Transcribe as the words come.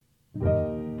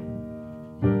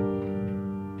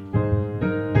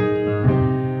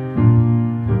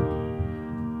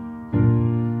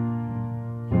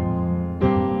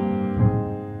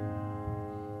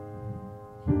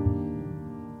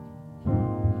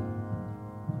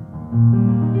Is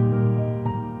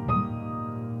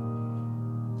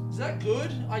that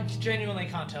good? I genuinely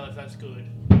can't tell if that's good.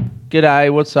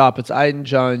 G'day, what's up? It's Aiden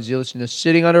Jones. You're listening to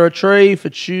Sitting Under a Tree for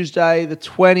Tuesday, the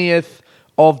 20th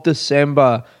of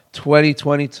December,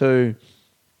 2022.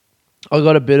 I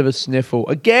got a bit of a sniffle.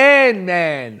 Again,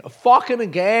 man. Fucking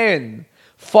again.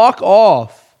 Fuck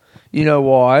off. You know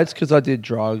why? It's because I did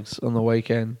drugs on the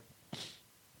weekend.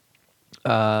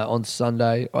 On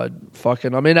Sunday.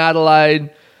 I'm in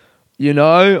Adelaide. You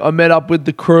know, I met up with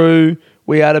the crew.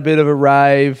 We had a bit of a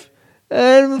rave.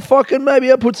 And fucking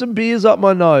maybe I put some beers up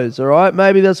my nose, all right?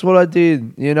 Maybe that's what I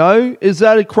did, you know? Is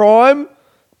that a crime?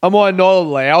 Am I not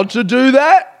allowed to do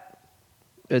that?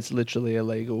 It's literally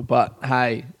illegal, but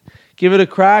hey, give it a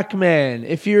crack, man.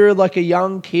 If you're like a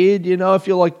young kid, you know, if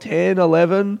you're like 10,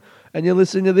 11, and you're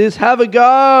listening to this, have a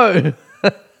go.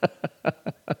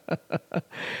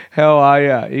 How are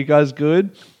you? You guys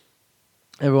good?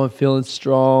 Everyone feeling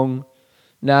strong,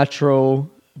 natural,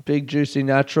 big juicy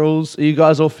naturals? Are you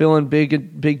guys all feeling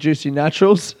big juicy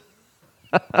naturals?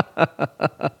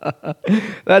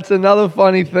 That's another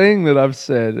funny thing that I've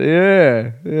said.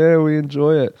 Yeah, we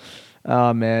enjoy it.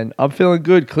 Oh, man, I'm feeling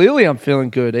good. Clearly I'm feeling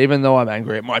good, even though I'm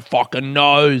angry at my fucking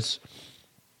nose.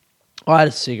 I had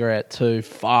a cigarette too.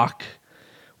 Fuck.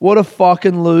 What a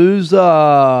fucking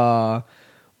loser.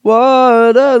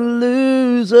 What a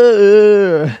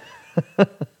loser.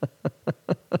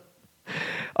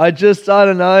 I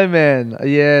don't know, man.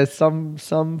 Yeah, some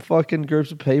fucking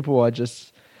groups of people, I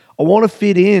want to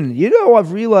fit in. You know,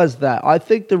 I've realized that. I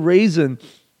think the reason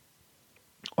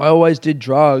I always did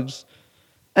drugs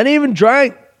and even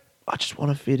drank, I just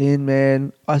want to fit in,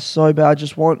 man. I so bad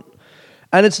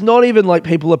and it's not even like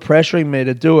people are pressuring me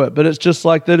to do it, but it's just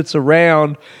like that it's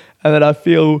around and that I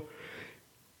feel,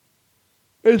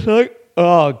 it's like,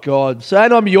 oh God. So,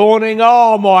 and I'm yawning.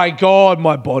 Oh my God,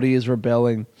 my body is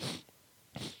rebelling.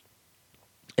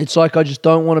 It's like I just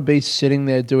don't want to be sitting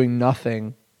there doing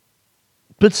nothing.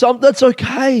 But that's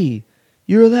okay.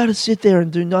 You're allowed to sit there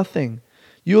and do nothing.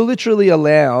 You're literally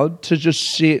allowed to just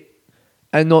sit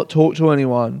and not talk to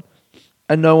anyone.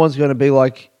 And no one's going to be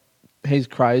like, he's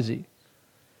crazy.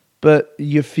 But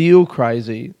you feel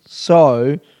crazy.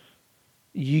 So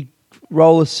you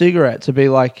roll a cigarette to be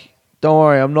like, don't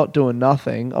worry, I'm not doing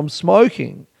nothing. I'm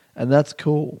smoking. And that's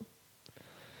cool.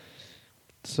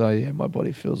 So, yeah, my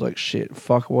body feels like shit.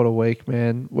 Fuck, what a week,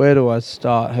 man. Where do I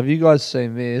start? Have you guys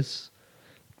seen this?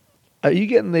 Are you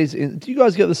getting these? Do you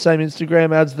guys get the same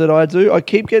Instagram ads that I do? I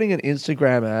keep getting an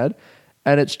Instagram ad,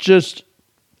 and it's just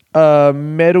a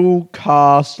metal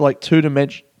cast, like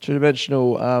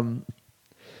two-dimensional,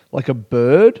 like a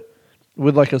bird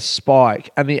with like a spike.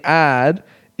 And the ad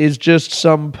is just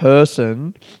some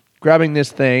person grabbing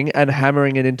this thing and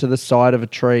hammering it into the side of a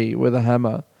tree with a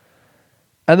hammer.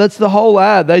 And that's the whole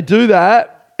ad. They do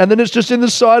that, and then it's just in the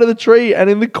side of the tree, and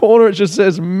in the corner it just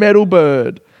says metal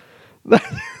bird. The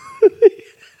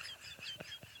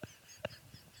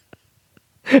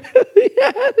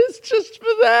ad is just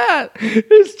for that.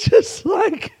 It's just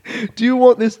like, do you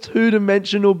want this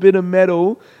two-dimensional bit of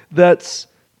metal that's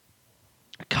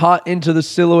cut into the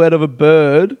silhouette of a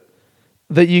bird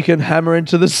that you can hammer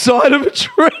into the side of a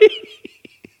tree?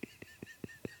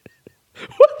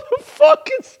 What the fuck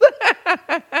is that?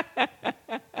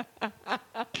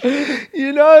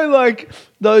 You know, like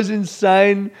those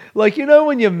insane, like, you know,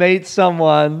 when you meet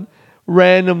someone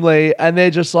randomly and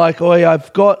they're just like, oh yeah,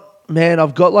 I've got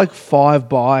like 5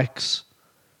 bikes.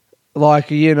 Like,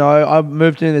 you know, I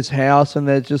moved into this house and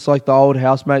they're just like the old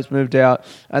housemates moved out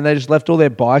and they just left all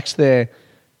their bikes there.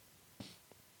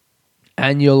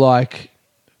 And you're like,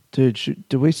 dude,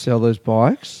 do we sell those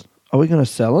bikes? Are we going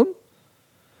to sell them?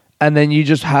 And then you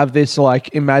just have this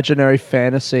like imaginary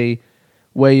fantasy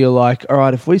where you're like, all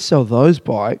right, if we sell those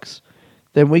bikes,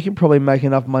 then we can probably make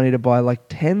enough money to buy like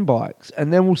 10 bikes.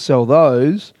 And then we'll sell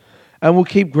those and we'll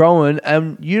keep growing.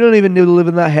 And you don't even need to live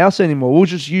in that house anymore. We'll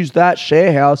just use that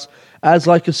share house as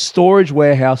like a storage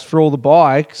warehouse for all the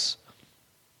bikes.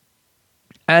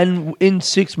 And in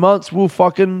 6 months,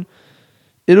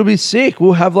 it'll be sick.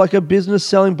 We'll have like a business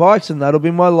selling bikes and that'll be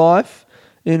my life,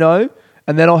 you know?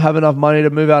 And then I'll have enough money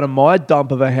to move out of my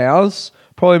dump of a house,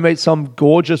 probably meet some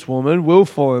gorgeous woman, will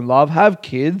fall in love, have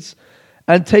kids,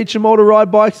 and teach them all to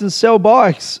ride bikes and sell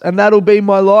bikes. And that'll be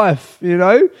my life, you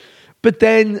know? But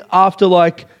then after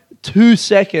like 2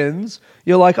 seconds,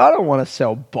 you're like, I don't want to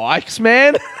sell bikes,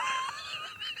 man.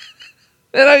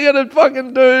 Then I got to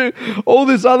fucking do all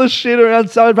this other shit around.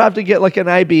 So I have to get like an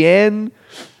ABN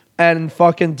and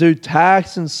fucking do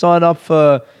tax and sign up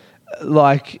for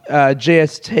like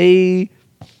GST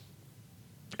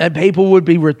And people would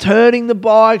be returning the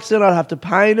bikes and I'd have to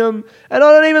paint them. And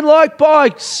I don't even like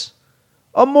bikes.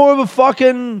 I'm more of a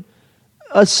Segway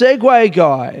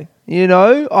guy. You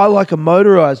know, I like a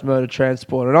motorized motor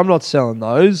transport and I'm not selling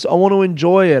those. I want to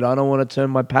enjoy it. I don't want to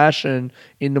turn my passion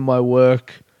into my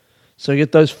work. So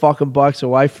get those fucking bikes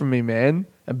away from me, man.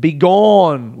 And be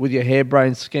gone with your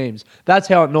harebrained schemes. That's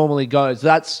how it normally goes.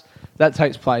 That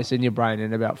takes place in your brain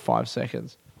in about 5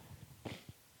 seconds.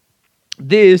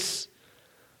 This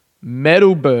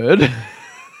metal bird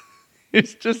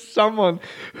is just someone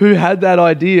who had that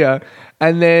idea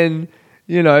and then,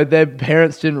 you know, their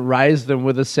parents didn't raise them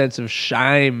with a sense of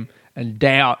shame and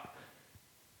doubt,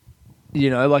 you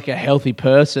know, like a healthy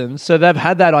person. So they've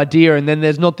had that idea and then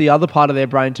there's not the other part of their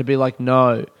brain to be like,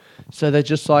 no. So they're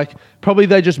just like, probably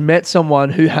they just met someone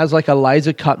who has like a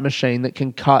laser cut machine that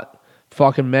can cut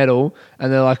fucking metal.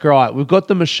 And they're like, right, we've got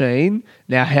the machine.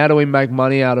 Now how do we make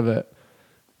money out of it?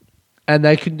 And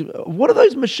they could, what are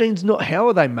those machines not, how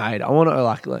are they made? I want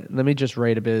to let me just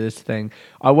read a bit of this thing.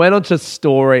 I went onto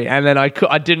Story and then I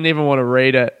didn't even want to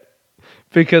read it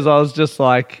because I was just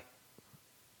like,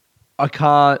 I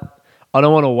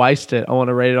don't want to waste it. I want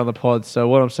to read it on the pod. So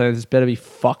what I'm saying is this better be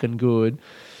fucking good.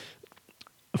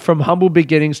 From humble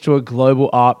beginnings to a global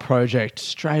art project,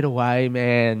 straight away,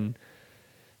 man.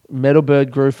 Metal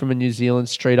Bird grew from a New Zealand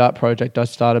street art project I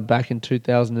started back in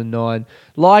 2009.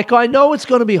 Like, I know it's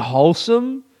going to be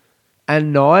wholesome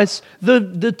and nice.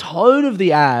 The tone of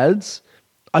the ads,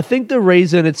 I think the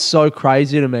reason it's so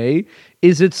crazy to me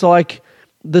is it's like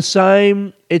the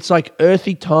same, it's like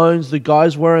earthy tones. The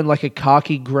guy's wearing like a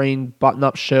khaki green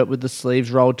button-up shirt with the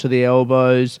sleeves rolled to the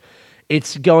elbows.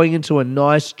 It's going into a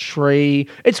nice tree.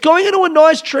 It's going into a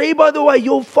nice tree, by the way.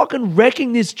 You're fucking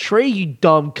wrecking this tree, you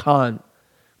dumb cunt.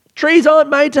 Trees aren't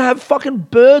made to have fucking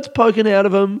birds poking out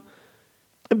of them.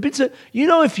 And bits of, you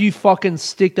know, if you fucking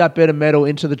stick that bit of metal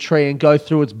into the tree and go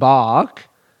through its bark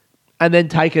and then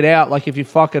take it out, like if you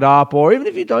fuck it up or even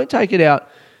if you don't take it out,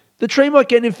 the tree might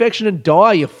get an infection and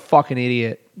die, you fucking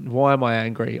idiot. Why am I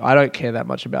angry? I don't care that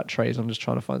much about trees. I'm just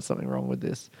trying to find something wrong with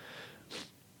this.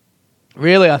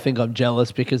 Really, I think I'm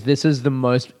jealous because this is the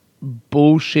most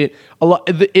bullshit.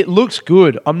 It looks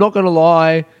good. I'm not going to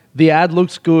lie. The ad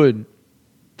looks good.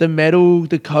 The metal,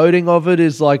 the coating of it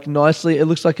is like nicely, it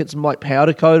looks like it's like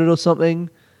powder coated or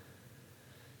something.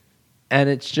 And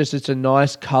it's a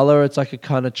nice color. It's like a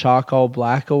kind of charcoal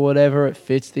black or whatever. It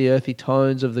fits the earthy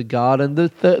tones of the garden.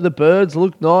 The birds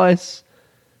look nice.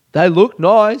 They look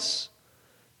nice.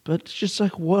 But it's just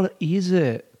like, what is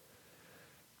it?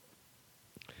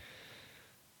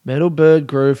 Metal Bird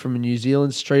grew from a New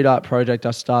Zealand street art project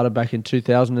I started back in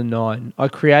 2009. I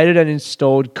created and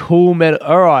installed cool metal...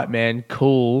 All right, man,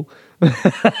 cool.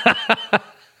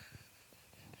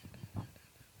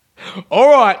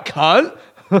 All right, cunt.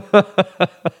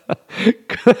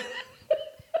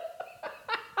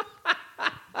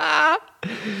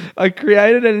 I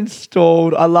created and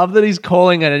installed... I love that he's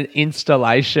calling it an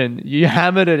installation. You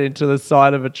hammered it into the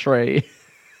side of a tree.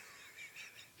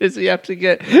 Does he have to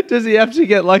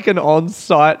get like an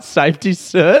on-site safety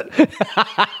cert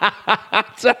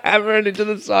to hammer it into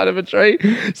the side of a tree?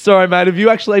 Sorry, mate. Have you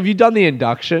done the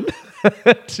induction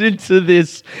into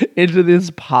this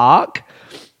park?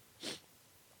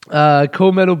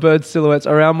 Cool metal bird silhouettes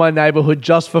around my neighborhood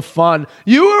just for fun.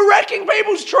 You were wrecking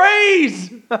people's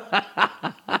trees.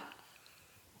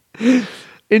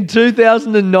 In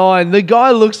 2009, the guy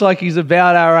looks like he's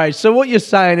about our age. So what you're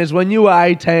saying is when you were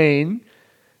 18...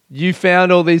 you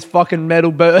found all these fucking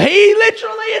metal birds.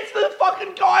 It's the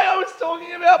fucking guy I was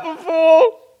talking about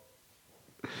before.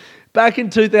 Back in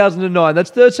 2009,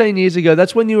 that's 13 years ago.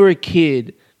 That's when you were a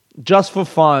kid, just for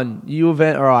fun.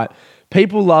 All right.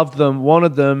 People loved them,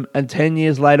 wanted them, and 10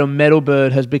 years later, Metal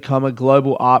Bird has become a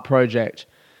global art project.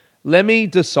 Let me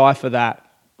decipher that.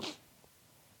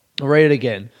 I'll read it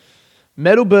again.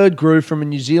 Metal Bird grew from a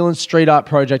New Zealand street art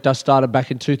project I started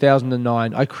back in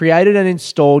 2009. I created and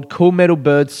installed cool metal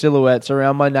bird silhouettes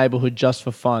around my neighborhood just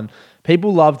for fun.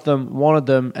 People loved them, wanted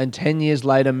them, and 10 years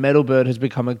later, Metal Bird has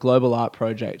become a global art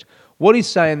project. What he's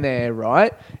saying there,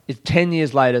 right, is 10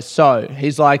 years later. So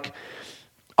he's like,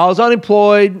 I was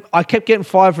unemployed, I kept getting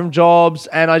fired from jobs,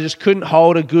 and I just couldn't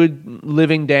hold a good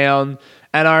living down.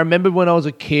 And I remember when I was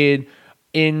a kid...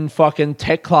 in fucking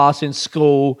tech class in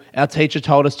school, our teacher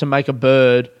told us to make a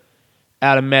bird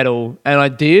out of metal, and I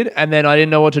did, and then I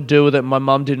didn't know what to do with it. My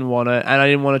mum didn't want it, and I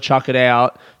didn't want to chuck it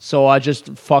out, so I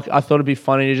thought it'd be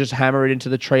funny to just hammer it into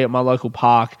the tree at my local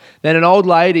park. Then an old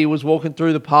lady was walking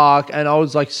through the park, and I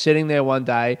was like sitting there one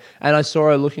day, and I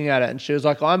saw her looking at it, and she was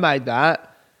like, I made that.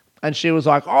 And she was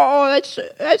like, "Oh,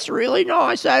 that's really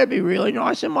nice. That'd be really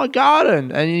nice in my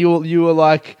garden." And you were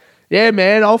like, "Yeah,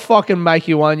 man, I'll fucking make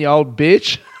you one, you old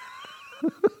bitch."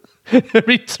 It'd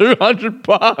be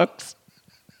 $200.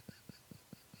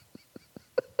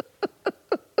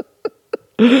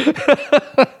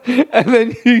 And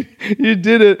then you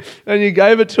did it and you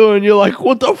gave it to her and you're like,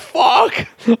 "What the fuck?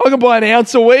 I can buy an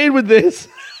ounce of weed with this."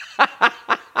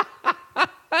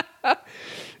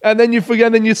 And then you forget,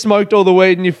 and then you smoked all the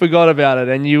weed and you forgot about it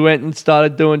and you went and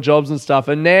started doing jobs and stuff.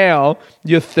 And now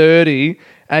you're 30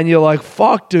 and you're like,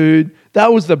 "Fuck, dude,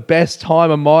 that was the best time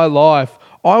of my life.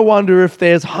 I wonder if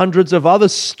there's hundreds of other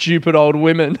stupid old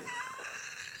women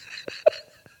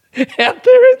out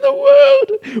there in the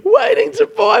world waiting to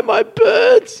buy my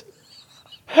birds."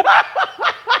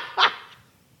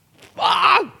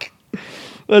 Fuck.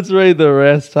 Let's read the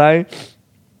rest, hey?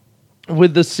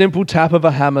 With the simple tap of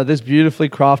a hammer, this beautifully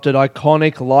crafted,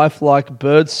 iconic, lifelike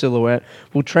bird silhouette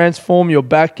will transform your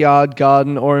backyard,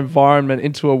 garden, or environment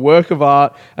into a work of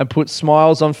art and put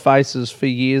smiles on faces for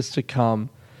years to come.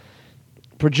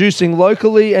 Producing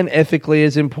locally and ethically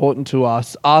is important to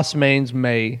us. Us means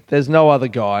me. There's no other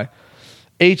guy.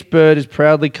 Each bird is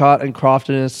proudly cut and crafted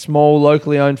in a small,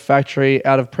 locally owned factory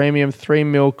out of premium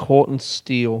 3mm Corten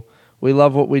steel. We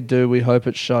love what we do. We hope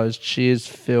it shows. Cheers,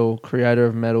 Phil, creator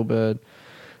of Metal Bird.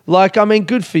 Like, I mean,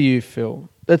 good for you, Phil.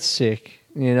 That's sick.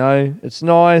 You know, it's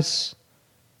nice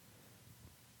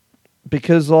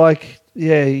because, like,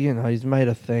 yeah, you know, he's made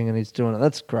a thing and he's doing it.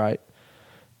 That's great.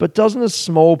 But doesn't a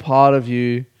small part of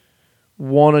you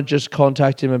want to just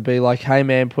contact him and be like, "Hey,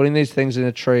 man, putting these things in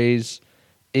the trees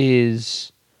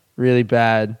is really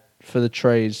bad for the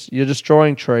trees. You're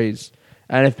destroying trees.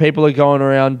 And if people are going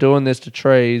around doing this to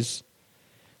trees,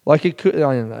 like it could,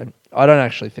 I don't know. I don't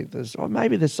actually think there's, or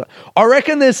maybe there's, I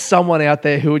reckon there's someone out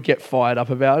there who would get fired up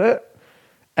about it.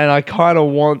 And I kind of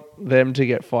want them to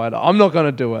get fired up. I'm not going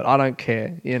to do it. I don't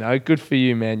care. You know, good for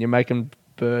you, man. You're making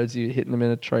birds, you're hitting them in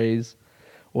the trees,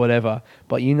 whatever.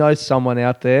 But you know someone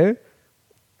out there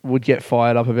would get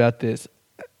fired up about this.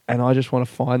 And I just want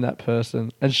to find that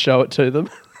person and show it to them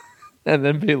and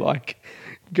then be like,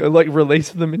 go like release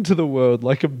them into the world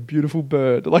like a beautiful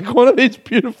bird, like one of these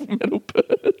beautiful metal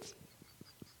birds.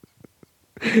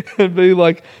 And be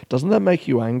like, "Doesn't that make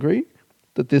you angry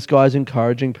that this guy's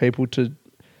encouraging people to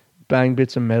bang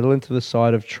bits of metal into the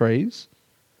side of trees?"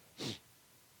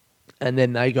 And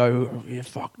then they go, "Oh, yeah,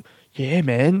 fuck, yeah,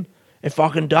 man, it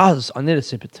fucking does. I need a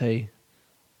sip of tea."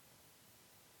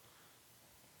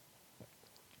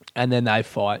 And then they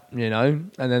fight, you know?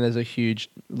 And then there's a huge,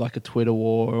 like a Twitter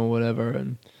war or whatever.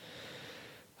 And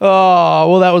oh,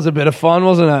 well, that was a bit of fun,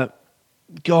 wasn't it?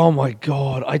 Oh, my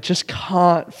God. I just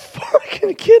can't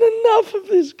fucking get enough of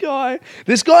this guy.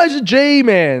 This guy's a G,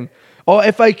 man. Oh,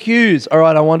 FAQs. All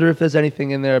right, I wonder if there's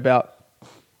anything in there about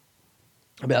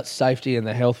safety and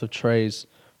the health of trees.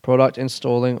 Product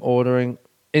installing, ordering,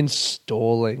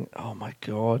 installing. Oh, my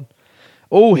God.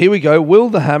 Oh, here we go. Will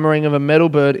the hammering of a metal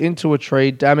bird into a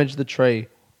tree damage the tree?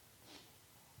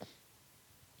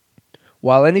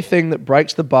 While anything that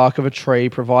breaks the bark of a tree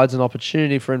provides an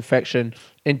opportunity for infection,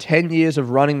 in 10 years of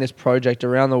running this project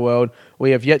around the world,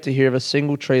 we have yet to hear of a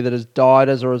single tree that has died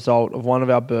as a result of one of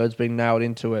our birds being nailed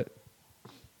into it.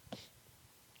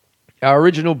 Our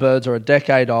original birds are a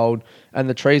decade old, and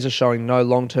the trees are showing no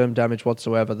long-term damage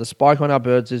whatsoever. The spike on our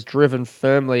birds is driven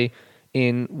firmly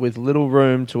in with little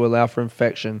room to allow for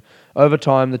infection. Over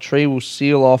time, the tree will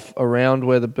seal off around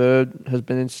where the bird has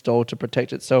been installed to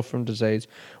protect itself from disease.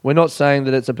 We're not saying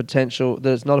that it's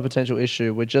not a potential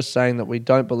issue. We're just saying that we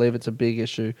don't believe it's a big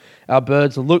issue. Our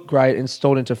birds look great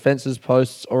installed into fences,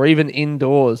 posts, or even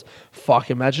indoors. Fuck,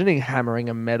 imagining hammering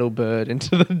a metal bird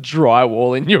into the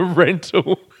drywall in your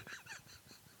rental.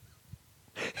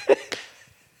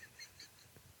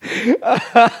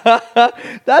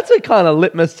 That's a kind of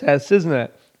litmus test, isn't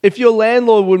it? If your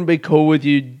landlord wouldn't be cool with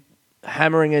you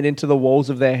hammering it into the walls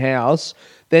of their house,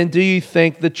 then do you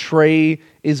think the tree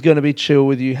is going to be chill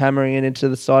with you hammering it into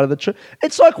the side of the tree?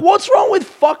 It's like, what's wrong with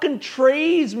fucking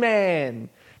trees, man?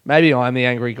 Maybe I'm the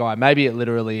angry guy. Maybe it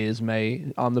literally is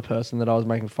me. I'm the person that I was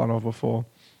making fun of before.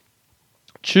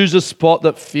 Choose a spot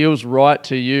that feels right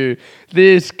to you.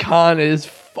 This cunt is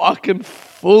fucking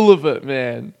full of it,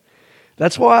 man.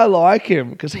 That's why I like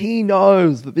him, because he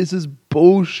knows that this is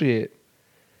bullshit.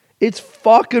 It's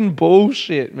fucking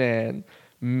bullshit, man.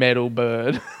 Metal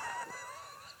bird.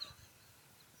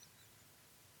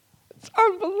 It's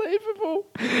unbelievable.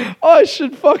 I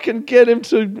should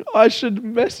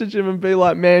message him and be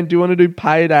like, "Man, do you want to do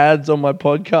paid ads on my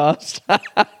podcast?"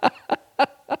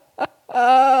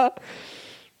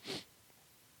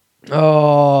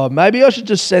 Oh, maybe I should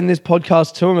just send this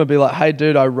podcast to him and be like, hey,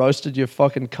 dude, I roasted your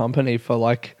fucking company for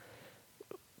like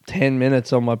 10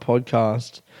 minutes on my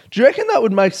podcast. Do you reckon that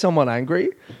would make someone angry?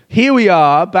 Here we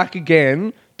are back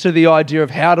again to the idea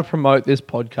of how to promote this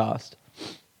podcast.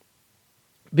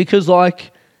 Because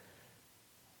like,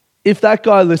 if that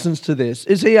guy listens to this,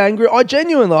 is he angry?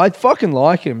 I fucking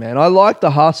like him, man. I like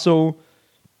the hustle.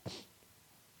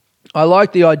 I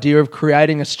like the idea of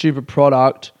creating a stupid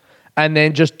product and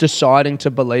then just deciding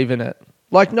to believe in it.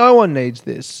 Like, no one needs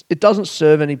this. It doesn't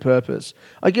serve any purpose.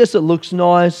 I guess it looks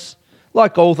nice.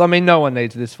 Like no one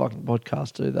needs this fucking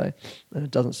podcast, do they? And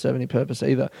it doesn't serve any purpose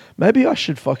either. Maybe I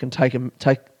should fucking take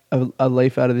a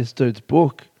leaf out of this dude's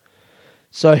book.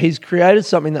 So he's created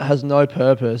something that has no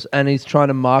purpose and he's trying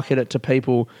to market it to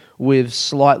people with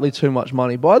slightly too much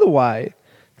money. By the way,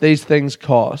 these things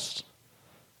cost.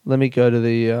 Let me go to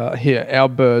the, here, Our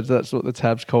Birds. That's what the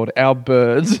tab's called. Our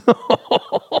Birds.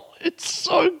 It's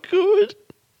so good.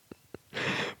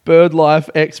 Bird Life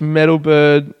X Metal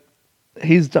Bird.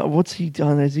 He's done, what's he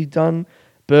done? Has he done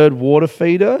Bird Water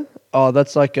Feeder? Oh,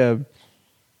 that's like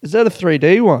is that a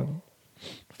 3D one?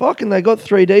 Fucking, they got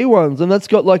 3D ones, and that's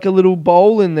got like a little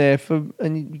bowl in there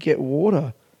and you get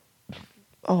water.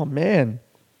 Oh man,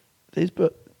 these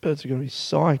birds are gonna be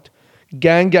psyched.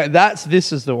 Gang,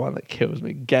 this is the one that kills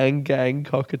me. Gang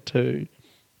Cockatoo.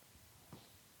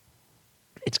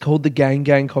 It's called the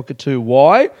Gang Cockatoo.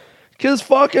 Why? Because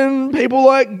fucking people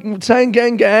like saying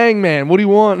gang, man. What do you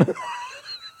want?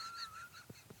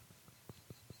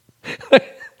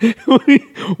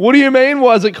 What do you mean?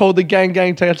 Why is it called the Gang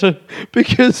Cockatoo?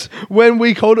 Because when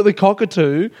we called it the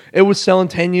Cockatoo, it was selling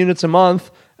 10 units a month,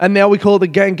 and now we call it the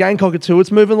Gang Cockatoo.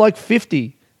 It's moving like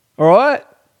 50. All right?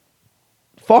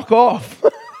 Fuck off.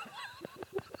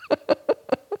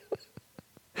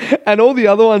 And all the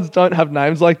other ones don't have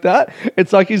names like that.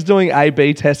 It's like he's doing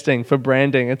A/B testing for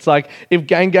branding. It's like, if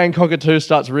Gang Cockatoo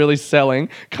starts really selling,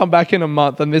 come back in a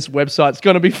month and this website's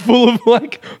going to be full of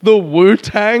like the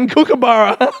Wu-Tang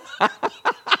Kookaburra.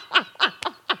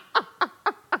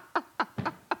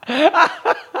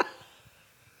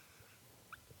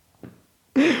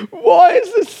 Why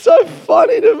is this so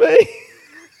funny to me?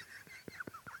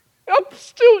 I'm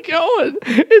still going.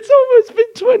 It's almost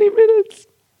been 20 minutes.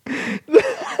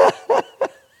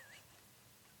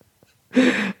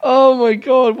 Oh my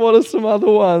god, what are some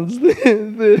other ones?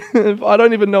 I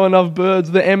don't even know enough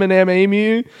birds. The M&M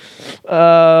emu,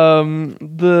 I don't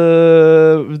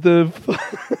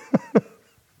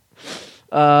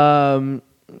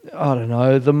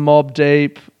know, the Mob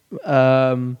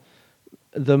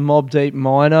Deep,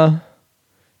 miner.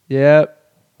 Yeah.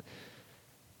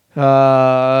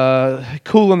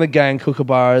 Cool in the Gang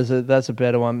Kookaburra, that's a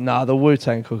better one. Nah, the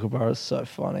Wu-Tang Kookaburra is so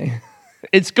funny.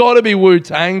 It's got to be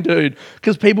Wu-Tang, dude.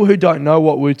 Because people who don't know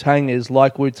what Wu-Tang is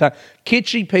like Wu-Tang.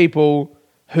 Kitschy people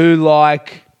who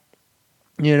like,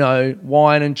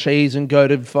 wine and cheese and go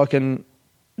to fucking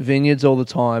vineyards all the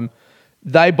time,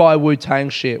 they buy Wu-Tang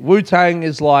shit. Wu-Tang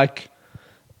is like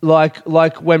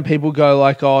when people go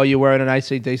like, oh, you're wearing an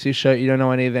AC/DC shirt, you don't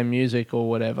know any of their music or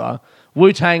whatever.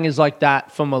 Wu-Tang is like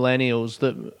that for millennials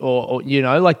or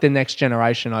like the next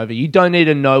generation over. You don't need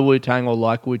to know Wu-Tang or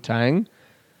like Wu-Tang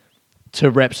to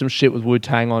rep some shit with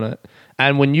Wu-Tang on it.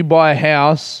 And when you buy a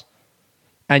house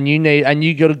and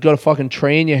you got a fucking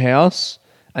tree in your house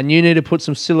and you need to put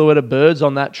some silhouette of birds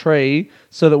on that tree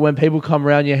so that when people come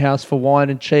around your house for wine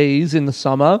and cheese in the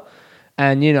summer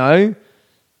and,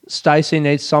 Stacey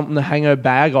needs something to hang her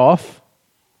bag off,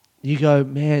 you go,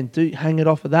 man, dude, hang it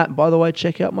off of that. And by the way,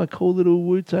 check out my cool little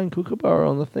Wu-Tang Kookaburra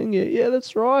on the thing. Yeah,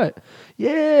 that's right.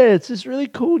 Yeah, it's this really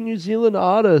cool New Zealand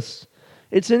artist.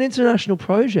 It's an international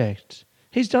project.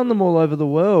 He's done them all over the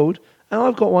world, and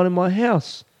I've got one in my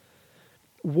house.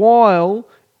 While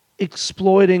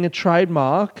exploiting a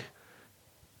trademark,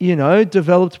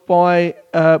 developed by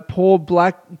poor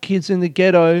black kids in the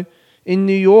ghetto in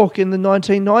New York in the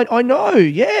 1990s. I know,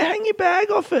 yeah, hang your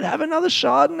bag off it. Have another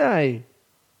Chardonnay.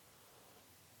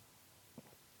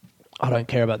 I don't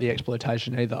care about the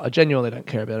exploitation either. I genuinely don't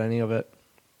care about any of it.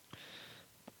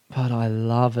 But I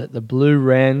love it. The blue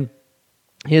wren.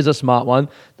 Here's a smart one.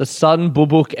 The Sudden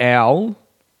Bubuk owl.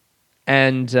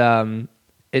 And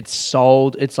it's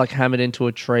sold. It's like hammered into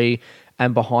a tree.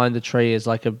 And behind the tree is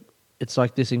it's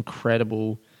like this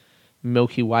incredible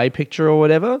Milky Way picture or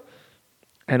whatever.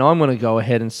 And I'm going to go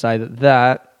ahead and say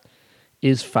that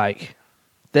is fake.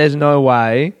 There's no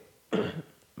way.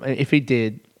 If he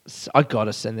did, I got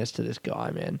to send this to this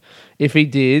guy, man. If he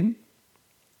did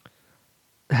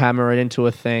hammer it into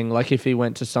a thing, like if he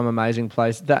went to some amazing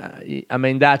place,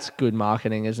 that's good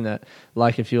marketing, isn't it?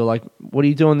 Like if you're like, what are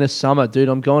you doing this summer? Dude,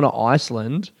 I'm going to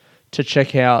Iceland to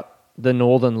check out the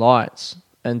Northern Lights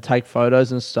and take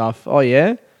photos and stuff. Oh,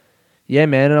 yeah? Yeah,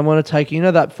 man, and I'm going to take,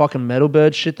 that fucking metal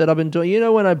bird shit that I've been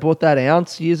doing. When I bought that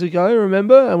ounce years ago,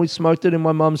 remember? And we smoked it in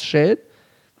my mum's shed?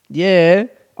 Yeah,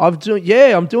 I'm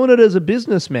doing it as a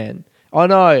businessman. I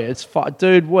know, it's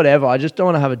dude, whatever. I just don't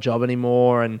want to have a job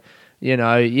anymore. And,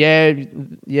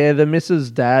 the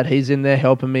missus' dad, he's in there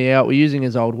helping me out. We're using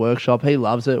his old workshop. He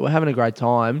loves it. We're having a great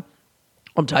time.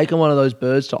 I'm taking one of those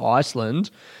birds to Iceland.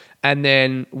 And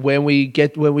then when we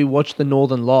watch the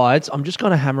Northern Lights, I'm just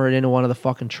going to hammer it into one of the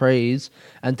fucking trees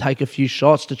and take a few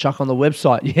shots to chuck on the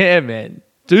website. Yeah, man.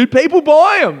 Dude, people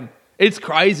buy them. It's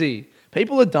crazy.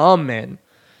 People are dumb, man.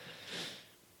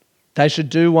 They should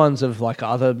do ones of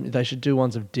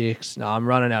dicks. No, I'm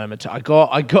running out of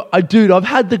material. Dude, I've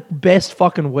had the best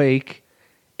fucking week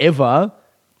ever,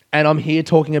 and I'm here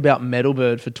talking about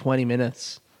Metalbird for 20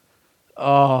 minutes.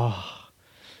 Oh...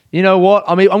 You know what?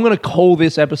 I mean, I'm going to call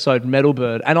this episode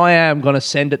Metalbird, and I am going to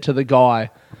send it to the guy.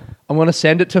 I'm going to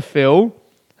send it to Phil.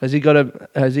 Has he got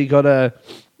a...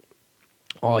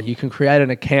 Oh, you can create an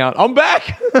account. I'm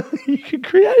back! You can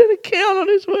create an account on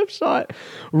his website.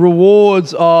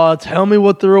 Rewards. Oh, tell me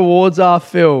what the rewards are,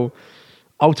 Phil.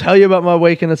 I'll tell you about my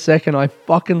week in a second. I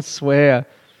fucking swear.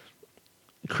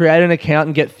 Create an account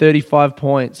and get 35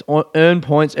 points. Or earn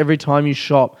points every time you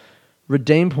shop.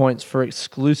 Redeem points for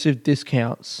exclusive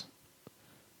discounts.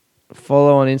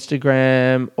 Follow on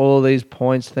Instagram, all of these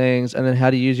points things, and then how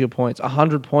to use your points.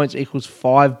 100 points equals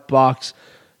 $5.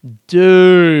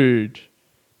 Dude.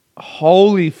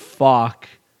 Holy fuck.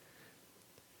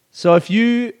 So if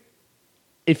you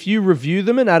review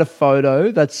them and add a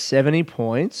photo, that's 70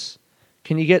 points.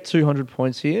 Can you get 200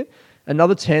 points here?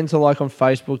 Another 10 to like on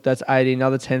Facebook, that's 80.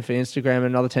 Another 10 for Instagram,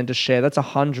 another 10 to share. That's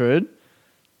 100.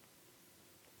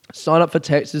 Sign up for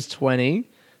text is 20.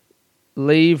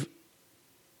 Video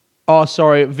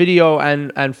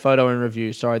and photo and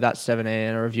review. Sorry, that's 17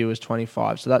 and a review is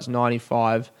 25. So that's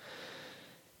 95.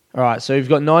 All right, so you've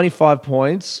got 95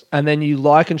 points, and then you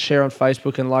like and share on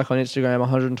Facebook and like on Instagram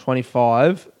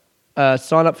 125.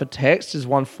 Sign up for text is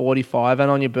 145,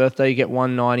 and on your birthday you get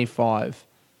 195.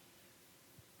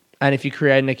 And if you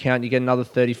create an account, you get another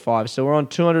 35. So we're on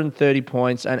 230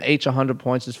 points, and each 100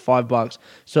 points is $5.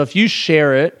 So if you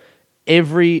share it,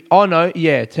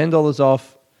 $10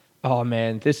 off. Oh,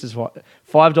 man, this is what...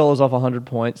 $5 off 100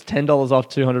 points, $10 off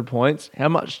 200 points. How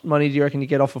much money do you reckon you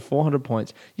get off of 400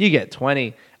 points? You get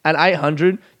 20. And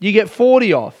 800, you get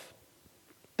 40 off.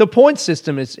 The point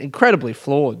system is incredibly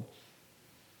flawed.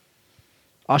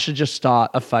 I should just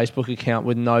start a Facebook account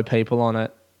with no people on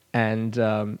it. And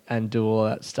do all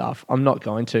that stuff. I'm not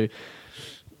going to.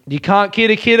 You can't kid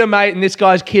a kidder, mate, and this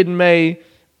guy's kidding me.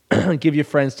 Give your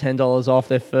friends $10 off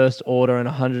their first order and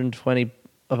 120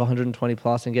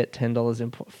 plus and get $10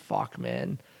 in. Fuck,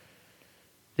 man.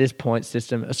 This point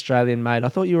system, Australian made. I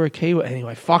thought you were a Kiwi.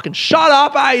 Anyway, fucking shut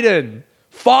up, Aiden.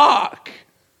 Fuck.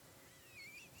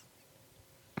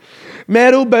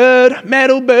 Metal bird.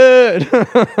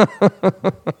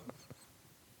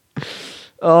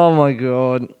 Oh my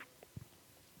God.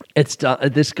 It's done.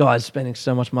 This guy's spending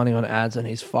so much money on ads and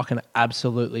he's fucking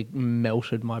absolutely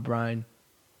melted my brain.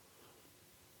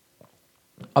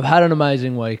 I've had an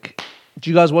amazing week. Did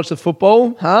you guys watch the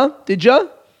football? Huh? Did you?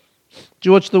 Did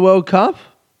you watch the World Cup?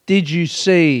 Did you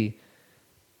see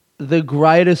the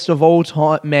greatest of all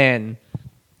time? Man,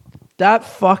 that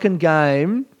fucking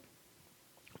game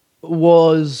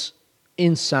was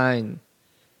insane.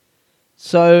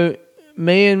 So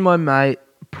me and my mate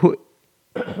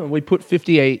we put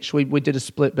 50 each. We did a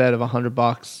split bet of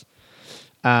 $100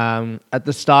 at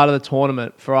the start of the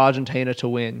tournament for Argentina to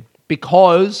win,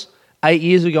 because 8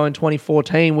 years ago in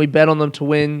 2014 we bet on them to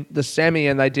win the semi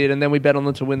and they did, and then we bet on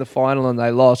them to win the final and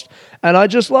they lost. And I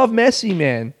just love Messi,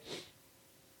 man,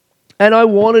 and I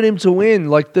wanted him to win.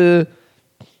 Like the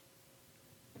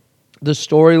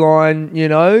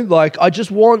storyline, like I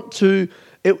just want to.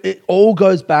 It all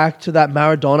goes back to that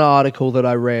Maradona article that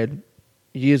I read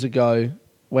years ago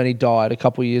when he died, a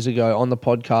couple of years ago, on the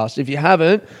podcast. If you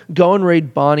haven't, go and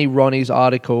read Barney Ronnie's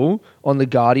article on The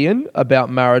Guardian about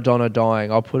Maradona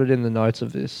dying. I'll put it in the notes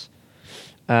of this.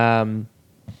 It's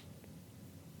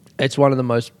one of the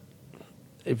most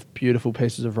beautiful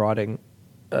pieces of writing,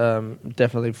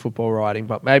 definitely football writing,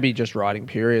 but maybe just writing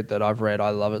period that I've read.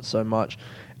 I love it so much.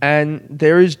 And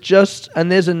there's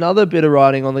another bit of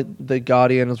writing on the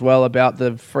Guardian as well about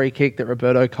the free kick that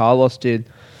Roberto Carlos did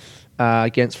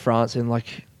against France in was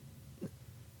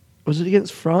it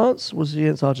against France? Was it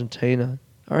against Argentina?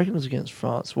 I reckon it was against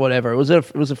France. Whatever. It was a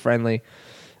friendly.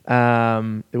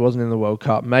 It wasn't in the World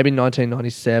Cup. Maybe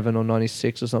 1997 or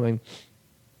 96 or something.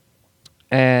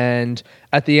 And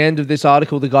at the end of this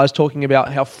article, the guy's talking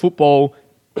about how football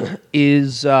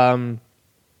is, when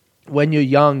you're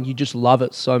young, you just love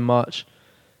it so much.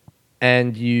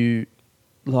 And you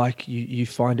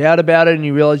find out about it and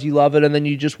you realize you love it, and then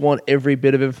you just want every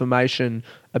bit of information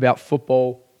about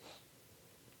football.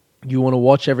 You want to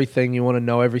watch everything. You want to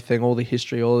know everything, all the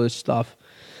history, all this stuff.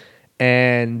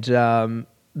 And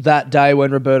that day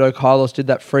when Roberto Carlos did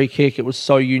that free kick, it was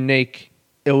so unique.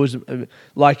 It was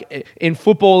like in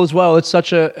football as well. It's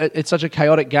such a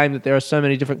chaotic game that there are so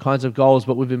many different kinds of goals.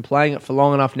 But we've been playing it for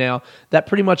long enough now that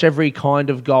pretty much every kind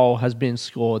of goal has been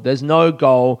scored. There's no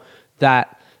goal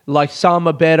that, like, some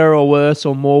are better or worse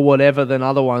or more whatever than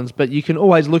other ones. But you can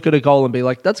always look at a goal and be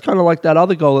like, that's kind of like that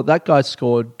other goal that guy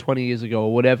scored 20 years ago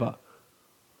or whatever.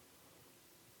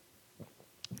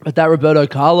 But that Roberto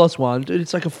Carlos one, dude,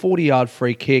 it's like a 40-yard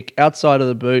free kick outside of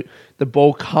the boot. The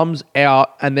ball comes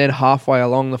out and then halfway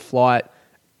along the flight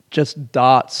just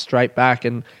darts straight back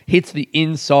and hits the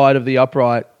inside of the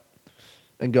upright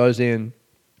and goes in.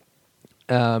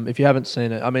 If you haven't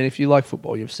seen it, I mean, if you like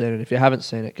football, you've seen it. If you haven't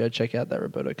seen it, go check out that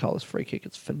Roberto Carlos free kick.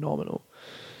 It's phenomenal.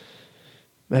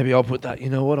 Maybe I'll put that. You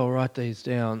know what? I'll write these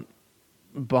down.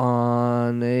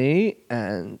 Barney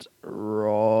and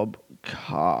Rob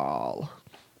Carl.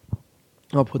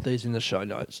 I'll put these in the show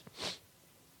notes.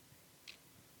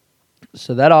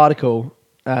 So that article,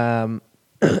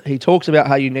 he talks about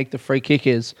how unique the free kick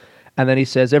is, and then he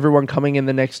says everyone coming in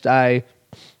the next day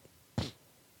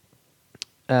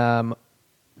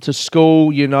to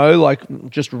school, you know, like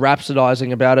just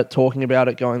rhapsodizing about it, talking about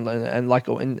it, going and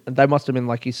they must have been,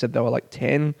 like he said, they were like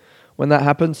 10 when that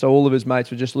happened. So all of his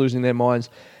mates were just losing their minds,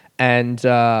 and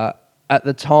at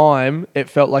the time, it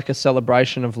felt like a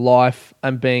celebration of life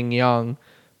and being young.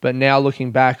 But now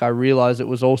looking back, I realize it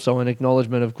was also an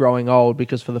acknowledgement of growing old,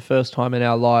 because for the first time in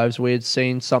our lives, we had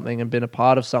seen something and been a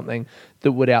part of something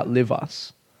that would outlive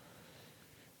us.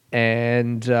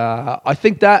 And I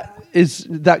think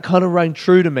that kind of rang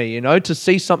true to me, you know, to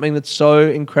see something that's so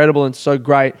incredible and so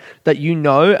great that, you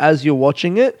know, as you're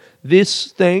watching it,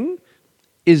 this thing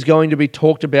is going to be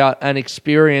talked about and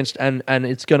experienced, and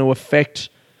it's going to affect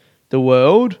the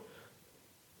world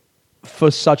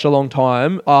for such a long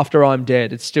time after I'm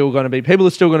dead. It's still going to be, people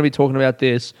are still going to be talking about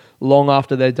this long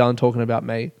after they're done talking about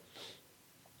me.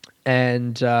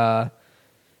 And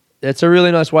it's a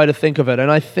really nice way to think of it. And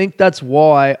I think that's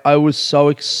why I was so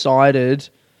excited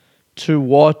to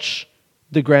watch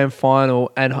the grand final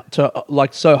and to,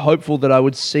 like, so hopeful that I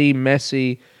would see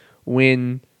Messi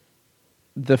win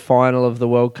the final of the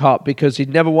World Cup, because he'd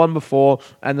never won before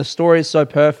and the story is so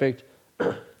perfect.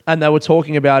 And they were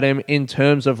talking about him in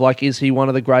terms of, like, is he one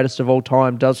of the greatest of all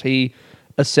time? Does he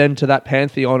ascend to that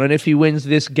pantheon? And if he wins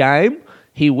this game,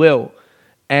 he will.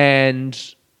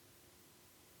 And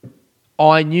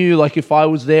I knew, like, if I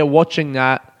was there watching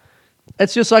that,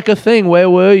 it's just like a thing. Where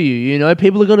were you? You know,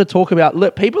 people are going to talk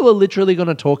about, people are literally going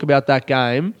to talk about that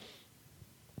game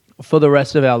for the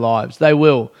rest of our lives. They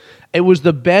will. It was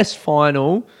the best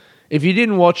final. If you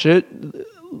didn't watch it,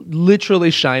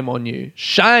 literally shame on you.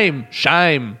 Shame.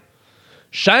 Shame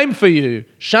for you.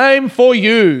 Shame for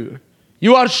you.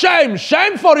 You are shame.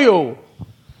 Shame for you.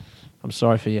 I'm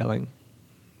sorry for yelling.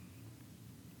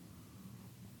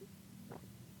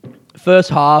 First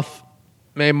half,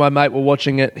 me and my mate were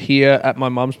watching it here at my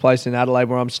mum's place in Adelaide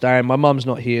where I'm staying. My mum's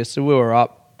not here, so we were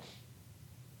up.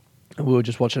 And we were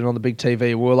just watching it on the big TV.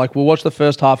 We were like, we'll watch the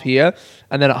first half here,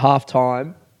 and then at half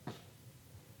time,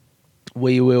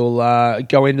 we will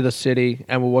go into the city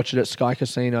and we'll watch it at Sky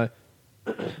Casino.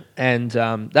 And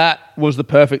that was the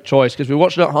perfect choice, because we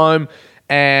watched it at home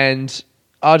and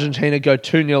Argentina go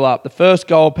 2-0 up. The first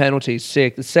goal, penalty,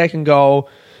 sick. The second goal,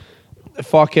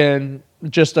 fucking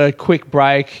just a quick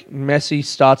break. Messi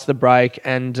starts the break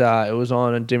and it was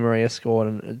on, and Di Maria scored,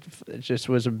 and it just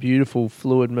was a beautiful,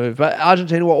 fluid move. But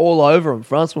Argentina were all over them.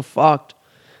 France were fucked.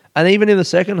 And even in the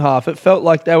second half, it felt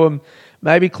like they were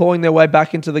maybe clawing their way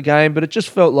back into the game, but it just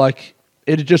felt like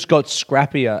it had just got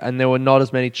scrappier and there were not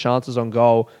as many chances on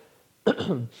goal.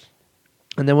 And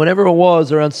then whenever it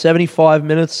was, around 75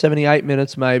 minutes, 78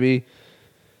 minutes maybe,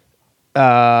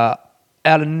 out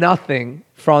of nothing,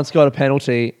 France got a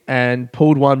penalty and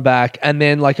pulled one back, and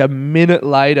then like a minute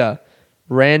later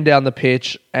ran down the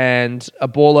pitch and a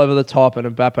ball over the top, and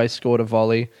Mbappe scored a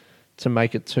volley to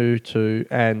make it 2-2.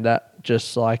 And that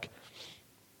just, like,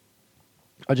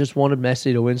 I just wanted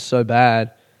Messi to win so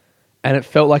bad, and it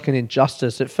felt like an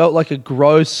injustice. It felt like a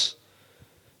gross,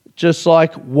 just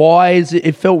like, why is it?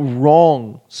 It felt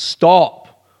wrong.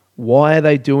 Stop. Why are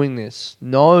they doing this?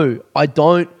 No, I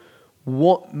don't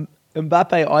want,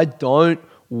 Mbappe, I don't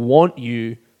want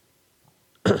you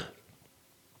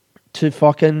to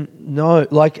fucking know.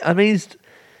 Like, I mean,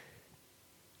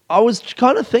 I was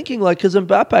kind of thinking, like, because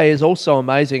Mbappe is also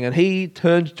amazing, and he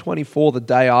turned 24 the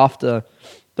day after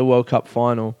the World Cup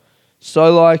final.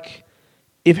 So, like,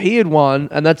 if he had won,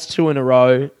 and that's 2 in a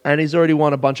row, and he's already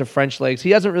won a bunch of French leagues,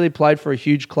 he hasn't really played for a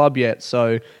huge club yet,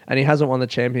 so, and he hasn't won the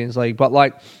Champions League, but,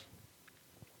 like,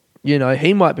 you know,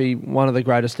 he might be one of the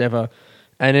greatest ever.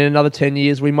 And in another 10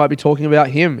 years, we might be talking about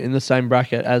him in the same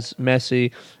bracket as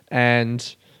Messi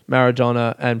and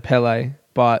Maradona and Pele.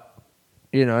 But,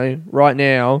 you know, right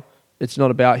now, it's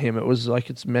not about him. It was like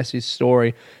it's Messi's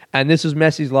story. And this is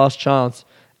Messi's last chance.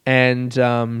 And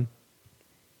I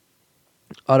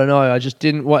don't know. It just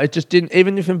didn't,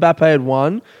 even if Mbappe had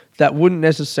won, that wouldn't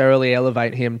necessarily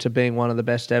elevate him to being one of the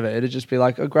best ever. It'd just be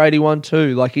like, oh, great, he won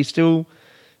too. Like, he's still,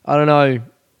 I don't know.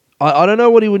 I don't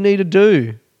know what he would need to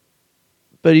do.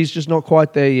 But he's just not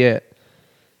quite there yet.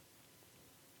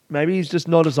 Maybe he's just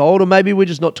not as old, or maybe we're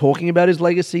just not talking about his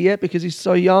legacy yet because he's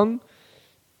so young.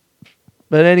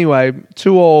 But anyway,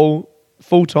 2-2,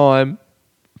 full-time.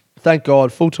 Thank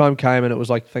God, full-time came and it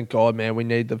was like, thank God, man, we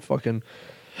need a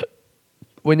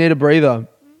breather.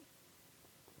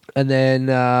 And then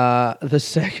the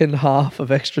second half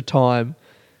of extra time,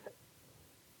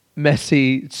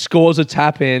 Messi scores a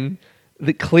tap-in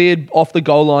that cleared off the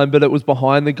goal line, but it was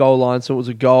behind the goal line, so it was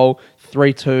a goal,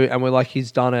 3-2, and we're like,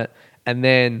 he's done it. And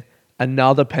then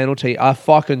another penalty, a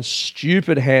fucking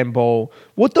stupid handball.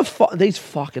 What the fuck? These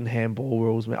fucking handball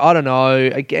rules, man. I don't know.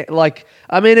 Again, like,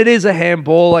 I mean, it is a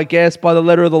handball, I guess, by the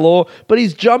letter of the law, but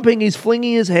he's jumping, he's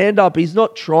flinging his hand up. He's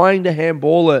not trying to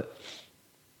handball it.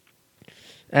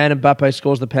 And Mbappe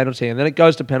scores the penalty, and then it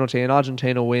goes to penalty, and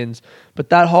Argentina wins. But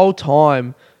that whole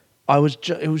time,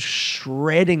 it was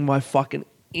shredding my fucking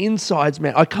insides,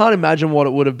 man. I can't imagine what it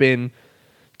would have been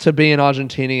to be an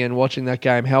Argentinian watching that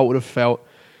game, how it would have felt.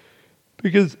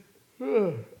 Because,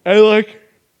 I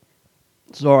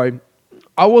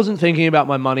wasn't thinking about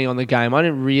my money on the game. I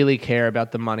didn't really care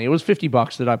about the money. It was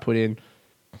 $50 that I put in.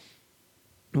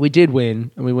 We did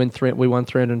win, and we won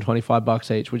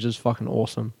 $325 each, which is fucking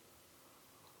awesome.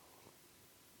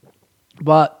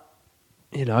 But,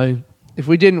 you know, if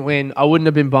we didn't win, I wouldn't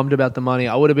have been bummed about the money.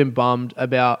 I would have been bummed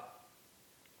about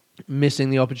missing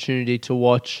the opportunity to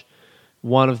watch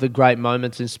one of the great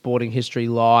moments in sporting history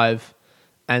live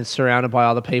and surrounded by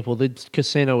other people. The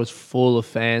casino was full of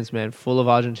fans, man, full of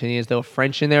Argentinians. There were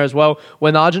French in there as well.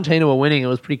 When Argentina were winning, it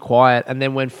was pretty quiet. And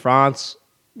then when France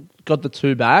got the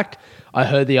 2 back, I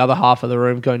heard the other half of the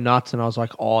room go nuts, and I was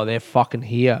like, oh, they're fucking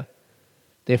here.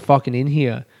 They're fucking in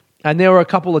here. And there were a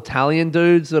couple Italian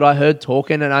dudes that I heard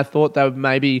talking, and I thought they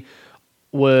maybe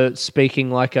were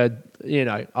speaking like a, you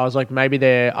know, I was like, maybe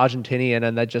they're Argentinian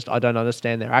and I don't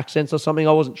understand their accents or something.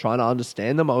 I wasn't trying to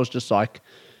understand them. I was just like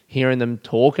hearing them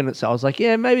talk, and so I was like,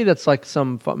 yeah, maybe that's like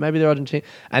maybe they're Argentinian.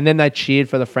 And then they cheered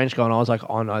for the French guy, and I was like,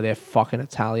 oh no, they're fucking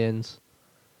Italians.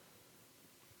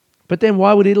 But then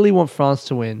why would Italy want France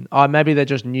to win? Oh, maybe they're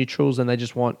just neutrals and they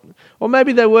just want, or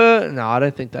maybe they were, no, I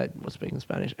don't think they were speaking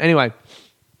Spanish. Anyway,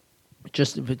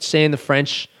 just seeing the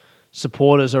French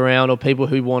supporters around or people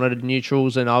who wanted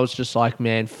neutrals, and I was just like,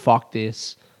 man, fuck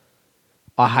this.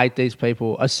 I hate these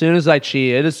people. As soon as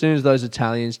those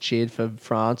Italians cheered for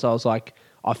France, I was like,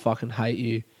 I fucking hate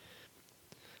you.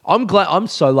 I'm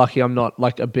so lucky I'm not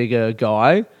like a bigger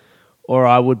guy, or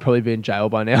I would probably be in jail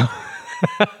by now.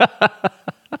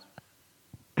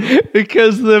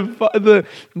 Because the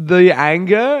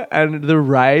anger and the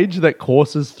rage that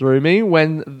courses through me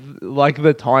when like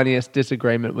the tiniest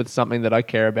disagreement with something that I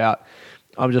care about,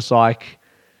 I'm just like,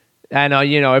 and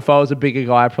you know, if I was a bigger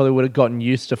guy, I probably would have gotten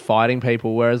used to fighting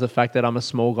people, whereas the fact that I'm a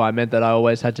small guy meant that I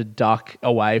always had to duck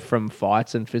away from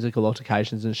fights and physical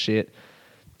altercations and shit.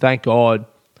 Thank God,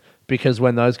 because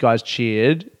when those guys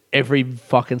cheered, every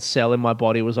fucking cell in my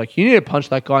body was like, you need to punch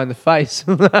that guy in the face.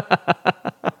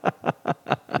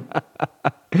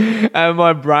 And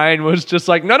my brain was just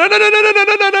like, no,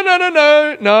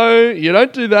 you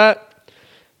don't do that.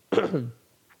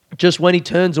 Just when he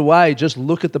turns away, just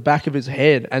look at the back of his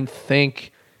head and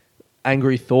think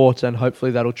angry thoughts, and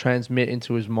hopefully that'll transmit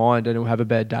into his mind and he'll have a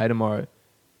bad day tomorrow.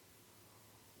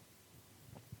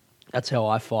 That's how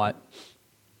I fight.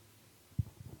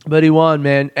 But he won,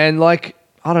 man. And like,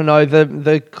 I don't know,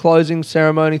 the closing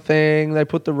ceremony thing, they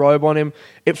put the robe on him.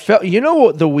 It felt, you know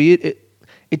what,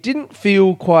 it didn't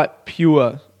feel quite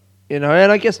pure, you know,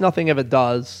 and I guess nothing ever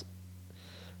does.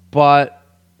 But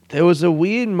there was a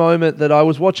weird moment that I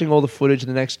was watching all the footage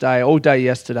the next day, all day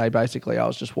yesterday, basically. I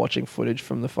was just watching footage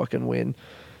from the fucking win,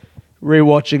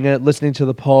 rewatching it, listening to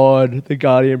the pod, the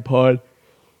Guardian pod.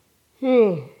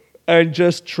 And and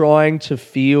just trying to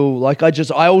feel like I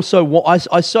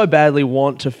so badly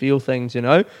want to feel things, you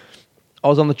know. I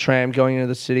was on the tram going into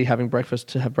the city having breakfast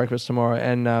to have breakfast tomorrow,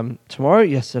 and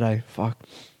yesterday,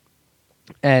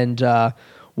 and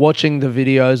watching the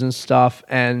videos and stuff,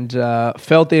 and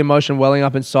felt the emotion welling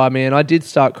up inside me, and I did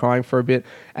start crying for a bit.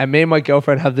 And me and my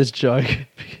girlfriend have this joke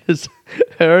because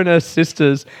her and her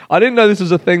sisters, I didn't know this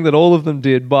was a thing that all of them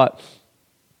did, but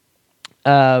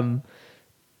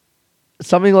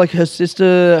something like her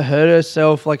sister hurt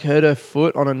her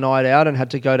foot on a night out and had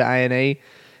to go to A&E,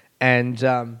 and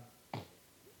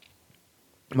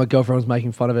my girlfriend was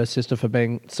making fun of her sister for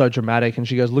being so dramatic, and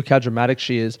she goes, "Look how dramatic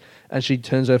she is." And she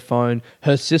turns her phone.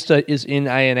 Her sister is in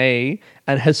A&E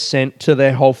and has sent to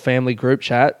their whole family group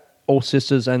chat, all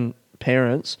sisters and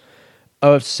parents,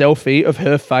 a selfie of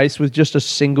her face with just a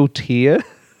single tear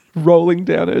rolling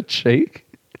down her cheek.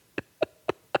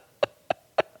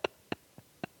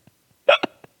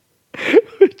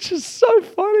 Which is so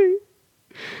funny.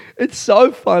 It's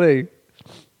so funny.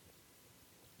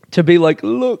 To be like,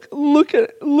 look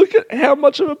at how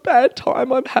much of a bad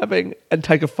time I'm having, and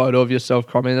take a photo of yourself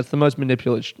crying. That's the most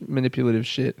manipulative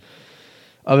shit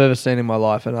I've ever seen in my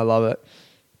life, and I love it.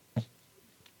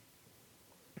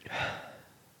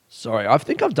 Sorry, I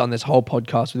think I've done this whole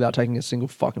podcast without taking a single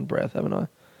fucking breath, haven't I?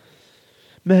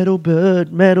 Metal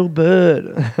bird, metal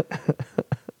bird.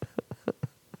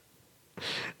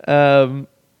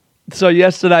 So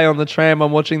yesterday on the tram,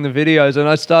 I'm watching the videos and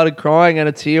I started crying and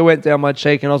a tear went down my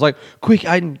cheek and I was like, "Quick,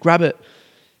 Aiden, grab it."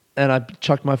 And I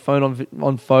chucked my phone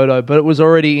on photo, but it was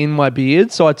already in my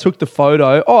beard. So I took the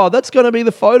photo. Oh, that's going to be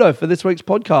the photo for this week's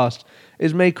podcast,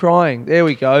 is me crying. There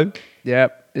we go.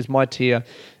 Yep, is my tear.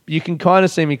 You can kind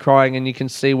of see me crying and you can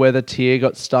see where the tear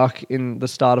got stuck in the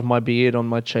start of my beard on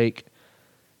my cheek.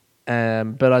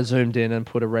 But I zoomed in and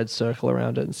put a red circle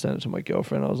around it and sent it to my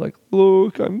girlfriend. I was like,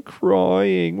 "Look, I'm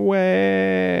crying.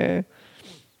 Where?"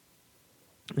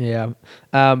 Yeah.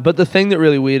 But the thing that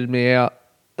really weirded me out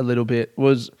a little bit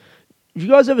was, have you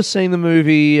guys ever seen the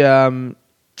movie,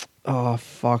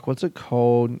 what's it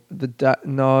called?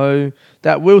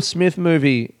 That Will Smith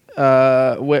movie,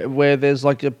 where there's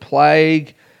like a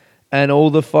plague and all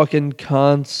the fucking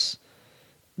cunts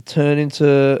turn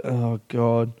into, oh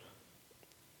God.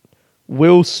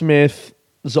 Will Smith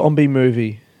zombie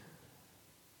movie.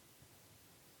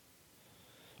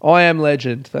 I Am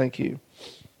Legend. Thank you.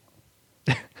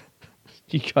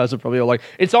 You guys are probably all like,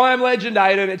 "It's I Am Legend,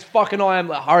 Aiden. It's fucking I Am.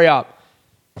 Hurry up."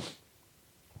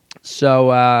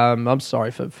 So I'm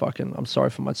sorry for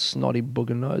my snotty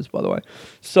booger nose, by the way.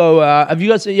 So have you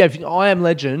guys seen? Yeah, I Am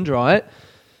Legend, right?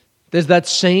 There's that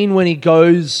scene when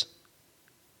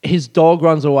his dog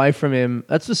runs away from him.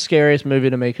 That's the scariest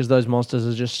movie to me because those monsters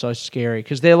are just so scary.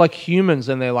 Because they're like humans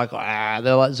and they're like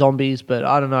zombies, but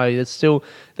I don't know.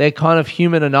 They're kind of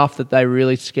human enough that they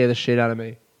really scare the shit out of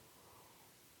me.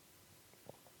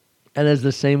 And there's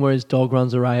the scene where his dog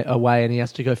runs away and he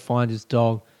has to go find his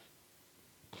dog.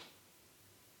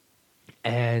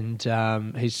 And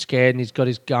he's scared and he's got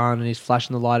his gun and he's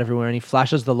flashing the light everywhere. And he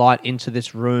flashes the light into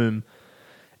this room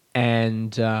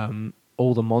and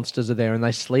all the monsters are there and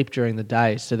they sleep during the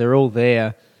day. So they're all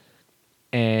there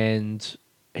and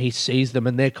he sees them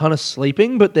and they're kind of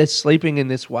sleeping, but they're sleeping in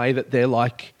this way that they're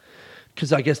like,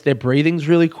 because I guess their breathing's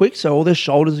really quick. So all their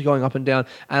shoulders are going up and down.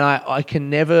 And I can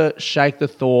never shake the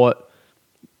thought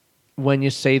when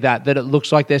you see that it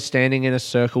looks like they're standing in a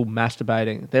circle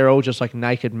masturbating. They're all just like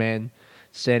naked men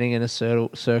standing in a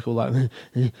circle like,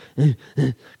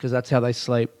 because that's how they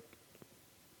sleep.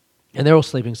 And they're all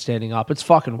sleeping standing up. It's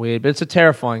fucking weird, but it's a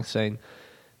terrifying scene.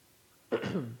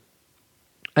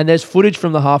 And there's footage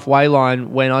from the halfway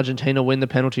line when Argentina win the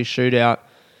penalty shootout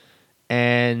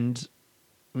and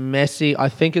Messi, I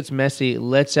think it's Messi,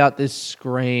 lets out this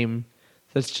scream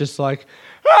that's just like,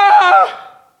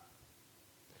 "Ah!"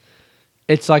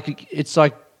 It's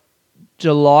like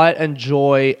delight and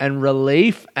joy and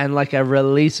relief and like a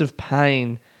release of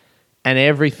pain and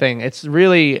everything. It's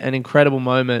really an incredible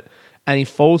moment. And he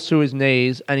falls to his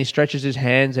knees and he stretches his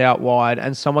hands out wide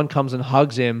and someone comes and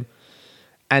hugs him.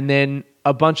 And then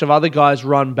a bunch of other guys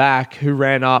run back who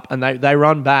ran up and they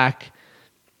run back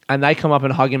and they come up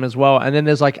and hug him as well. And then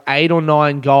there's like 8 or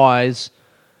 9 guys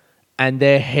and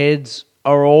their heads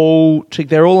are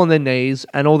they're all on their knees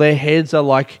and all their heads are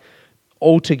like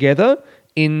all together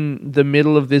in the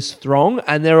middle of this throng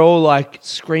and they're all like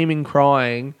screaming,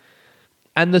 crying.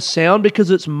 And the sound, because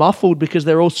it's muffled, because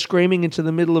they're all screaming into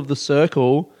the middle of the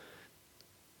circle,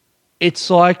 it's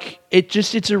like,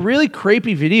 it's a really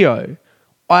creepy video.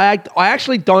 I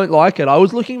actually don't like it. I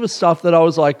was looking for stuff that I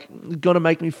was like, going to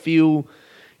make me feel,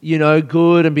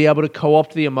 good and be able to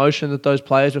co-opt the emotion that those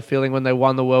players were feeling when they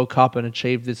won the World Cup and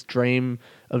achieved this dream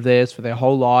of theirs for their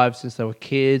whole lives since they were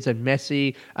kids, and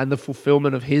Messi and the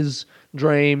fulfillment of his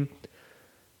dream.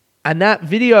 And that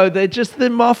video, they're just the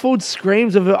muffled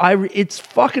screams of it. It's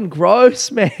fucking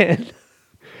gross, man.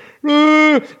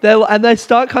 They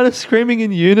start kind of screaming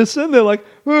in unison. They're like,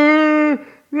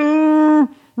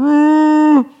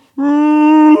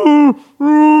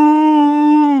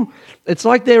 it's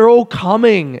like they're all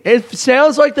coming. It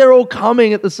sounds like they're all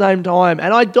coming at the same time.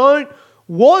 And I don't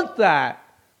want that.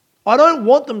 I don't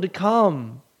want them to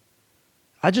come.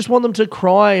 I just want them to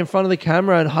cry in front of the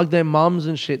camera and hug their mums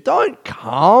and shit. Don't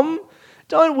come.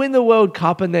 Don't win the World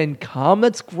Cup and then come.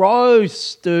 That's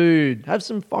gross, dude. Have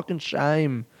some fucking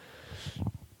shame.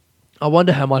 I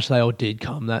wonder how much they all did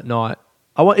come that night.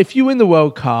 If you win the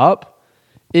World Cup,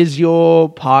 is your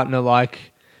partner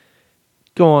like,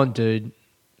 go on, dude.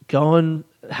 Go and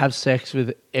have sex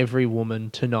with every woman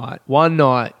tonight. One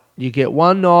night. You get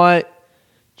one night.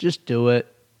 Just do it.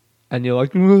 And you're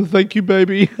like, thank you,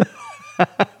 baby.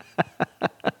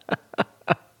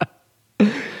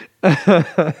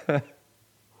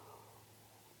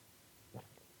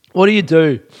 What do you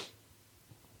do?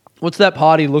 What's that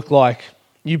party look like?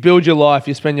 You build your life,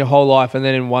 you spend your whole life, and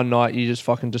then in one night you just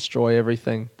fucking destroy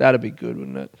everything. That'd be good,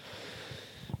 wouldn't it?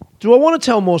 Do I want to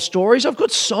tell more stories? I've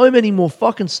got so many more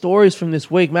fucking stories from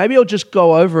this week. Maybe I'll just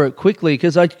go over it quickly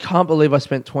because I can't believe I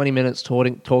spent 20 minutes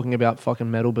talking about fucking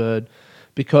Metalbird,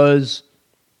 because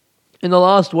in the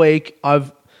last week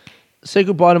I've said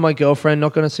goodbye to my girlfriend,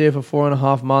 not going to see her for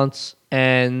 4.5 months,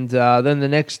 and then the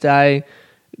next day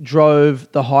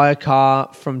drove the hire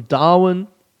car from Darwin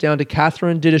down to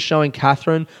Katherine, did a show in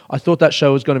Katherine. I thought that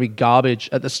show was going to be garbage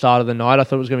at the start of the night. I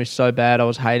thought it was going to be so bad. I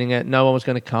was hating it. No one was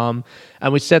going to come.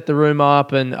 And we set the room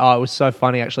up, and it was so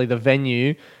funny, actually. The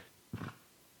venue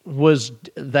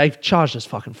they charged us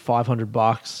fucking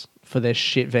 $500 for their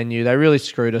shit venue. They really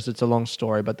screwed us. It's a long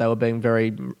story, but they were being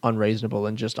very unreasonable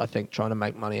and just, I think, trying to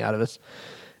make money out of us.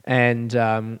 And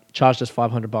charged us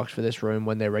 $500 for this room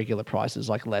when their regular price is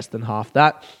like less than half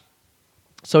that.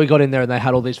 So we got in there and they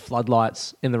had all these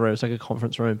floodlights in the room. It's like a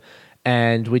conference room.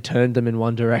 And we turned them in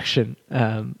one direction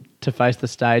to face the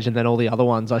stage. And then all the other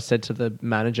ones, I said to the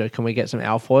manager, can we get some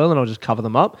alfoil and I'll just cover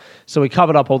them up? So we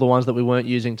covered up all the ones that we weren't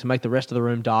using to make the rest of the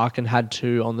room dark, and had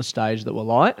 2 on the stage that were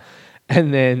light.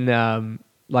 And then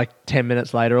like 10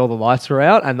 minutes later, all the lights were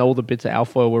out and all the bits of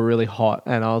alfoil were really hot.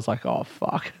 And I was like, oh,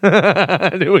 fuck.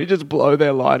 Did we just blow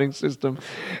their lighting system?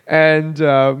 And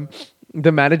the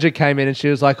manager came in and she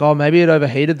was like, oh, maybe it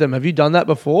overheated them. Have you done that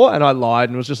before? And I lied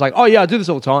and was just like, oh, yeah, I do this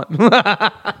all the time.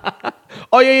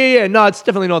 Oh, yeah. No, it's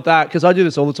definitely not that, because I do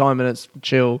this all the time and it's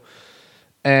chill.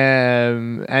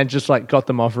 And just like got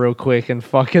them off real quick and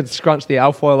fucking scrunched the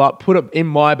alfoil up, put it in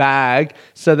my bag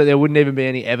so that there wouldn't even be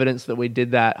any evidence that we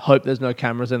did that. Hope there's no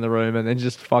cameras in the room, and then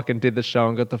just fucking did the show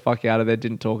and got the fuck out of there.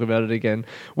 Didn't talk about it again.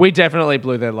 We definitely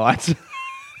blew their lights.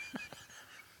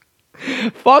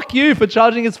 Fuck you for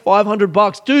charging us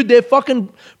 $500. Dude, their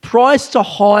fucking price to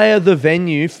hire the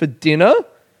venue for dinner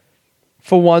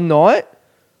for one night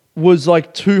was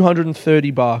like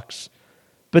 $230.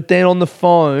 But then on the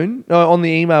phone, on the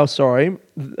email,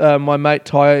 my mate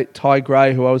Ty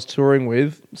Gray, who I was touring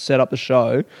with, set up the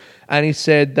show, and he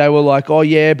said they were like, oh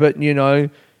yeah, but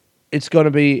it's going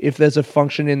to be, if there's a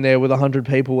function in there with 100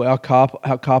 people, our car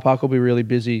park will be really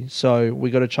busy, so we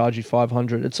got to charge you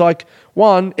 $500. It's like,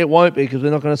 1, it won't be because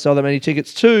we're not going to sell that many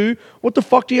tickets. 2, what the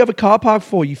fuck do you have a car park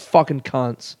for, you fucking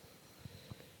cunts?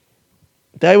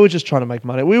 They were just trying to make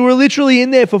money. We were literally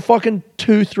in there for fucking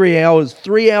 2-3 hours.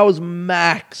 3 hours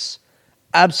max.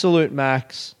 Absolute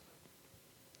max.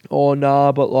 Oh,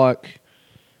 nah, but like,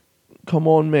 come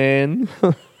on, man.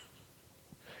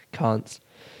 Cunts.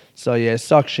 So yeah,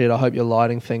 suck shit. I hope your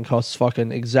lighting thing costs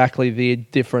fucking exactly the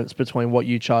difference between what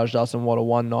you charged us and what a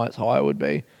one night's hire would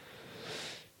be.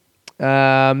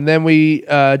 Then we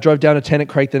drove down to Tennant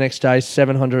Creek the next day.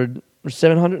 700.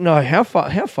 No, how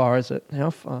far is it? How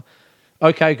far?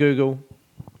 Okay, Google.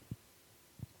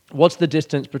 What's the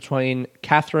distance between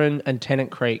Katherine and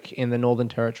Tennant Creek in the Northern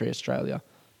Territory, Australia?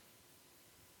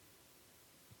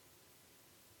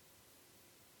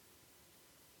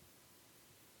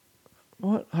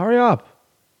 What? Hurry up.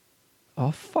 Oh,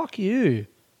 fuck you.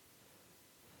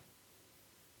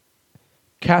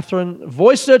 Katherine,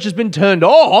 voice search has been turned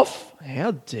off.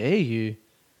 How dare you?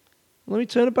 Let me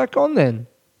turn it back on then.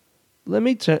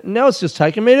 Now it's just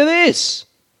taking me to this.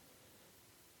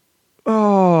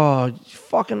 Oh,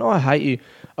 fucking, I hate you.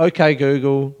 Okay,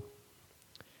 Google.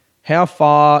 How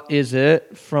far is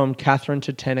it from Katherine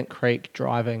to Tennant Creek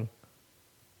driving?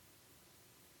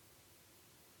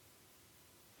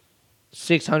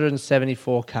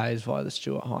 674 Ks via the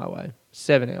Stuart Highway.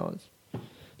 7 hours.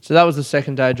 So that was the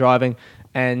second day of driving.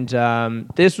 And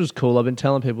this was cool. I've been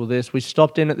telling people this. We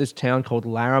stopped in at this town called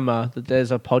Larimer. That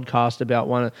there's a podcast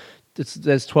about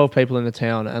there's 12 people in the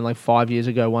town, and like 5 years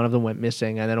ago, one of them went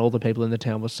missing, and then all the people in the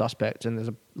town were suspects. And there's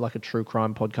a true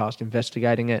crime podcast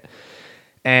investigating it.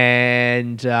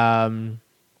 And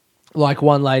like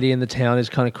one lady in the town is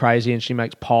kind of crazy, and she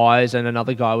makes pies. And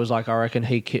another guy was like, I reckon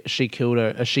she killed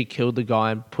her. She killed the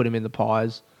guy and put him in the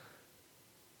pies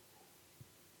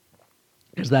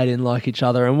because they didn't like each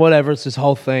other and whatever. It's this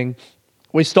whole thing.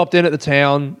 We stopped in at the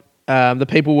town. The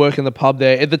people work in the pub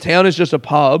there. The town is just a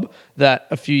pub that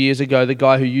a few years ago, the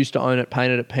guy who used to own it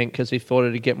painted it pink because he thought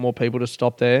it'd get more people to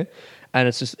stop there. And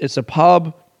it's a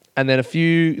pub, and then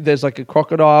there's like a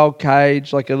crocodile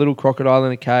cage, like a little crocodile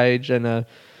in a cage, and a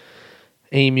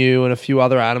emu and a few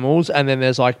other animals. And then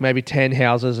there's like maybe 10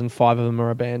 houses, and 5 of them are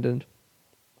abandoned.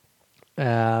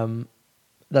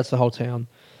 That's the whole town.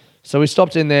 So we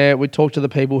stopped in there. We talked to the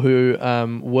people who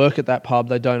work at that pub.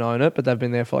 They don't own it, but they've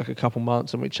been there for like a couple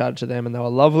months, and we chatted to them, and they were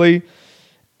lovely.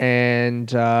 And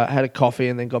had a coffee,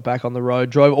 and then got back on the road.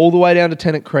 Drove all the way down to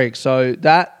Tennant Creek. So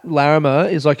that Larimer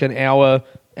is like an hour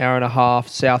and a half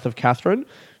south of Katherine.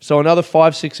 So another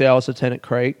 5-6 hours to Tennant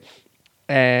Creek.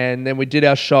 And then we did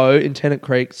our show in Tennant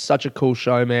Creek. Such a cool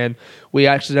show, man. We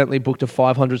accidentally booked a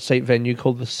 500-seat venue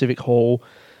called the Civic Hall,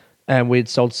 and we'd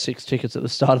sold 6 tickets at the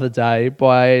start of the day.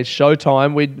 By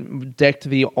showtime, we'd decked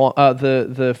the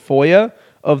foyer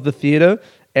of the theatre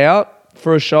out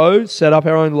for a show, set up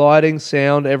our own lighting,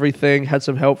 sound, everything, had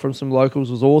some help from some locals,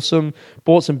 it was awesome.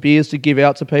 Bought some beers to give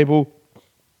out to people,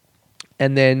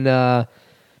 and then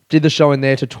did the show in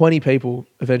there to 20 people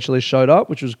eventually showed up,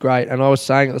 which was great. And I was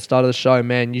saying at the start of the show,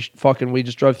 man, we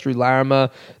just drove through Larimer,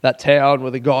 that town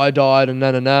where the guy died, and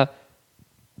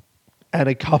and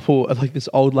a couple, like this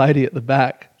old lady at the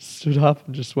back, stood up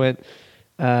and just went,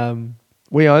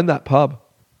 we own that pub.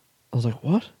 I was like,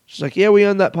 what? She's like, yeah, we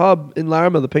own that pub in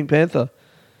Larimer, the Pink Panther.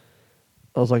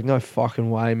 I was like, no fucking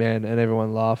way, man. And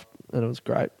everyone laughed, and it was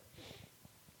great.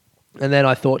 And then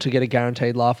I thought, to get a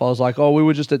guaranteed laugh, I was like, oh, we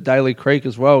were just at Daly Creek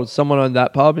as well. Someone owned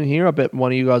that pub in here. I bet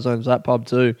one of you guys owns that pub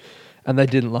too. And they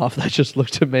didn't laugh. They just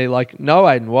looked at me like, no,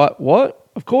 Aiden, what? What?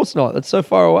 Of course not. That's so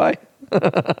far away.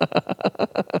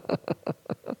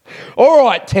 All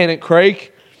right, Tennant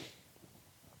Creek.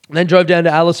 Then drove down to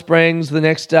Alice Springs the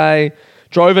next day.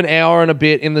 Drove an hour and a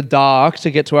bit in the dark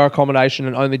to get to our accommodation,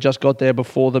 and only just got there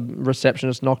before the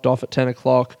receptionist knocked off at 10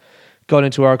 o'clock. Got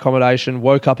into our accommodation,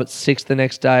 woke up at 6 the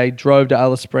next day, drove to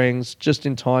Alice Springs just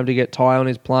in time to get Ty on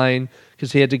his plane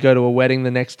because he had to go to a wedding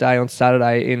the next day on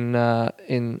Saturday in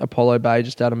Apollo Bay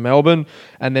just out of Melbourne.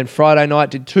 And then Friday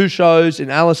night did 2 shows in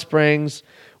Alice Springs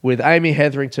with Amy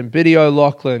Hetherington, Biddy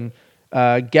O'Loughlin,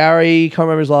 Gary, can't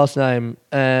remember his last name,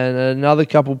 and another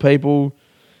couple people,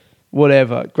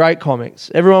 whatever. Great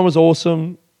comics. Everyone was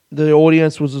awesome. The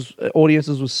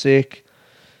audiences was sick.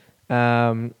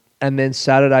 And then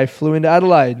Saturday flew into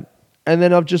Adelaide. And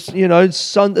then I've just,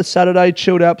 Saturday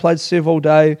chilled out, played Civ all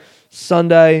day.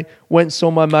 Sunday went and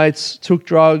saw my mates, took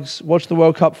drugs, watched the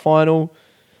World Cup final,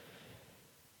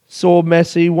 saw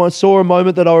Messi, saw a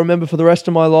moment that I'll remember for the rest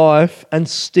of my life. And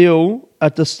still,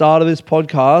 at the start of this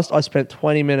podcast, I spent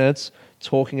 20 minutes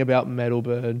talking about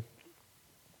Metalbird.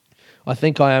 I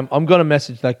think I am. I'm going to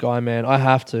message that guy, man. I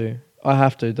have to,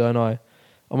 don't I?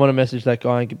 I'm going to message that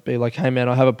guy and be like, hey, man,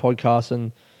 I have a podcast,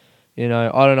 and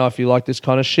I don't know if you like this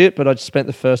kind of shit, but I just spent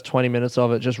the first 20 minutes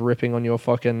of it just ripping on your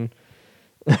fucking,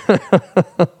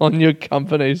 on your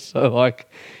company. So, like,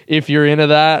 if you're into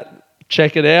that,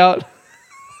 check it out.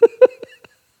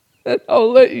 And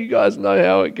I'll let you guys know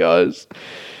how it goes.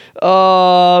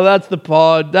 Oh, that's the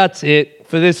pod. That's it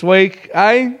for this week,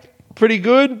 eh? Pretty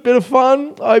good. Bit of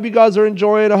fun. I hope you guys are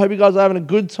enjoying it. I hope you guys are having a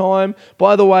good time.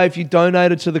 By the way, if you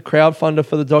donated to the crowdfunder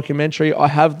for the documentary, I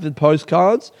have the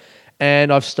postcards,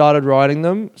 and I've started writing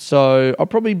them. So I'll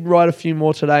probably write a few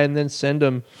more today and then send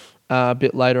them a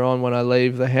bit later on when I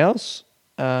leave the house.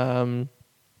 So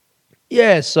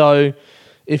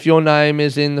if your name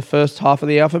is in the first half of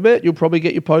the alphabet, you'll probably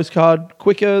get your postcard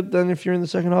quicker than if you're in the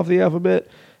second half of the alphabet.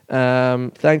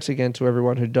 Thanks again to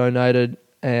everyone who donated.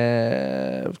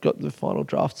 I've got the final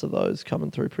drafts of those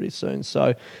coming through pretty soon.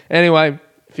 So anyway,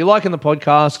 if you're liking the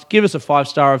podcast, give us a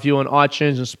 5-star review on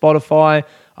iTunes and Spotify.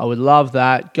 I would love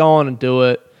that. Go on and do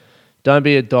it. Don't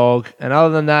be a dog. And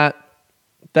other than that,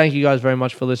 thank you guys very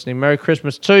much for listening. Merry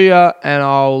Christmas to you, and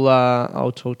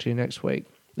I'll talk to you next week.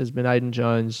 There's been Aiden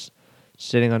Jones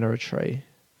sitting under a tree.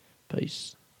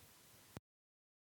 Peace.